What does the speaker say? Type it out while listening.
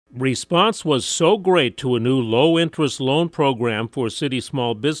Response was so great to a new low-interest loan program for city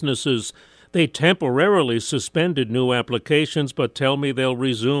small businesses, they temporarily suspended new applications but tell me they'll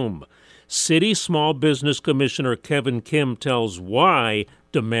resume. City Small Business Commissioner Kevin Kim tells why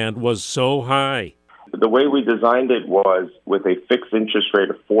demand was so high. The way we designed it was with a fixed interest rate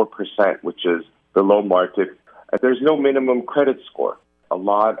of 4%, which is the low market. There's no minimum credit score. A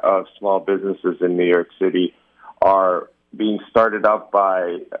lot of small businesses in New York City are being started up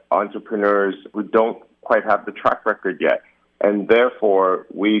by entrepreneurs who don't quite have the track record yet. And therefore,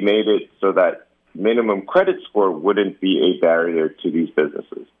 we made it so that minimum credit score wouldn't be a barrier to these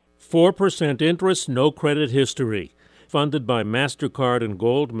businesses. 4% interest, no credit history. Funded by MasterCard and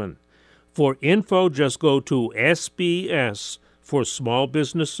Goldman. For info, just go to SBS for Small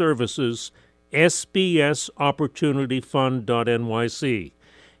Business Services, sbsopportunityfund.nyc.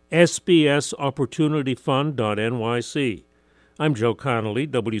 sbsopportunityfund.nyc. I'm Joe Connolly,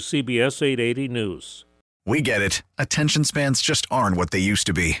 WCBS 880 News. We get it. Attention spans just aren't what they used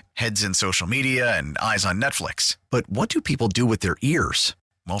to be. Heads in social media and eyes on Netflix. But what do people do with their ears?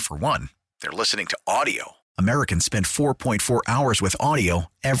 Well, for one, they're listening to audio. Americans spend 4.4 hours with audio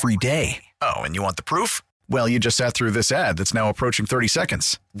every day. Oh, and you want the proof? Well, you just sat through this ad that's now approaching 30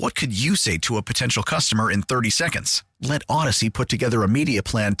 seconds. What could you say to a potential customer in 30 seconds? Let Odyssey put together a media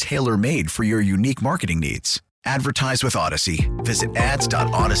plan tailor-made for your unique marketing needs. Advertise with Odyssey. Visit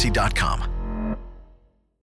ads.odyssey.com.